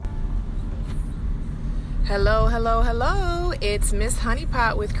Hello, hello, hello. It's Miss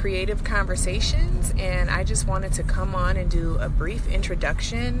Honeypot with Creative Conversations, and I just wanted to come on and do a brief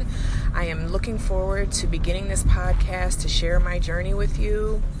introduction. I am looking forward to beginning this podcast to share my journey with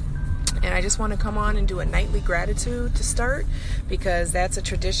you. And I just want to come on and do a nightly gratitude to start, because that's a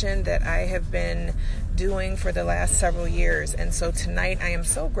tradition that I have been doing for the last several years. And so tonight I am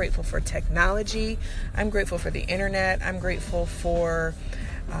so grateful for technology. I'm grateful for the internet. I'm grateful for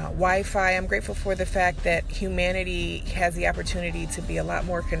Wi-Fi. I'm grateful for the fact that humanity has the opportunity to be a lot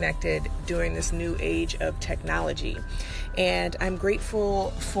more connected during this new age of technology. And I'm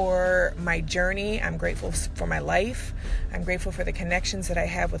grateful for my journey. I'm grateful for my life. I'm grateful for the connections that I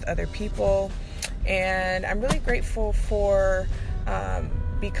have with other people. And I'm really grateful for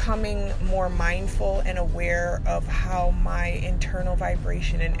becoming more mindful and aware of how my internal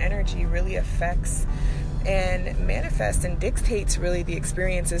vibration and energy really affects and manifests and dictates really the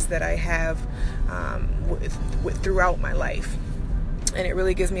experiences that I have throughout my life. And it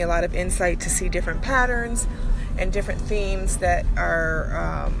really gives me a lot of insight to see different patterns and different themes that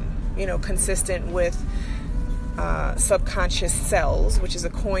are, consistent with subconscious cells, which is a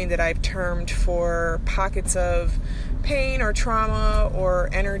coin that I've termed for pockets of pain or trauma or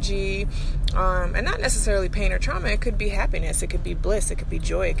energy, and not necessarily pain or trauma. It could be happiness, it could be bliss, it could be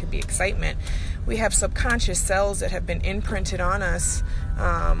joy, it could be excitement. We have subconscious cells that have been imprinted on us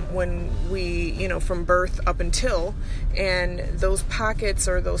when we, from birth up until, and those pockets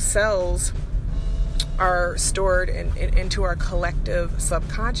or those cells are stored into our collective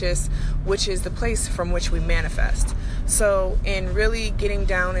subconscious, which is the place from which we manifest. So in really getting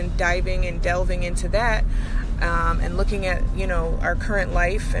down and diving and delving into that, and looking at, our current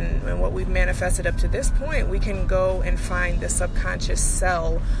life and what we've manifested up to this point, we can go and find the subconscious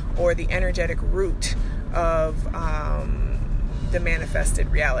cell or the energetic root of the manifested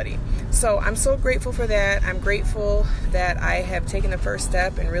reality. So I'm so grateful for that. I'm grateful that I have taken the first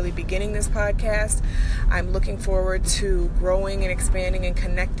step in really beginning this podcast. I'm looking forward to growing and expanding and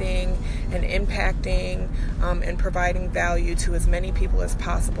connecting and impacting and providing value to as many people as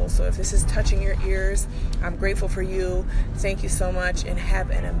possible. So if this is touching your ears, I'm grateful for you. Thank you so much, and have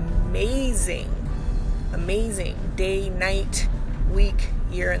an amazing day, night, week,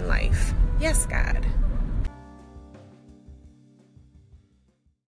 year in life. Yes, God.